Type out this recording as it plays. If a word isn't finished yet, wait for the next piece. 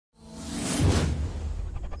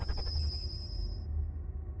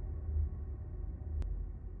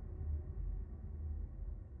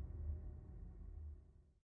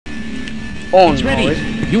Oh it's no! ready.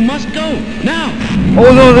 You must go now.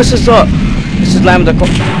 Oh no! This is lambda.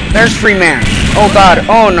 There's Freeman. Oh god!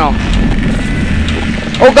 Oh no!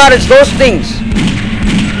 Oh god! It's those things.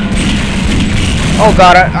 Oh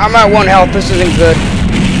god! I'm at 1 health. This isn't good.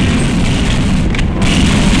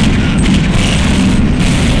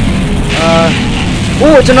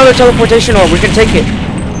 Oh, it's another teleportation orb. We can take it.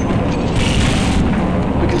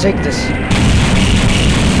 We can take this. We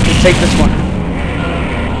can take this one.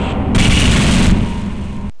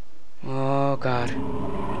 Oh god.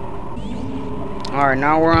 Alright,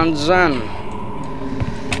 now we're on Zen.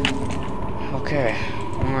 Okay.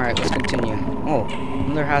 Alright, let's continue. Oh,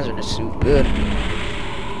 another hazardous suit. Good.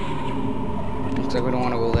 Looks like we don't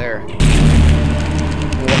want to go there.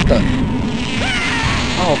 What the?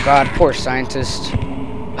 Oh god, poor scientist.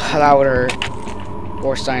 That would hurt.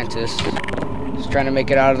 Poor scientist. Just trying to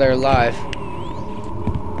make it out of there alive.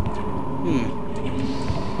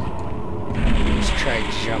 Let's try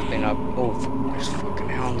jumping up. Oh, there's fucking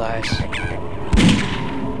hound eyes. Okay,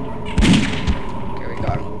 we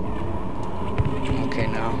got him. Okay,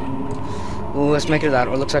 now. Ooh, let's make it to that.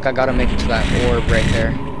 It looks like I gotta make it to that orb right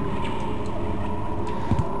there.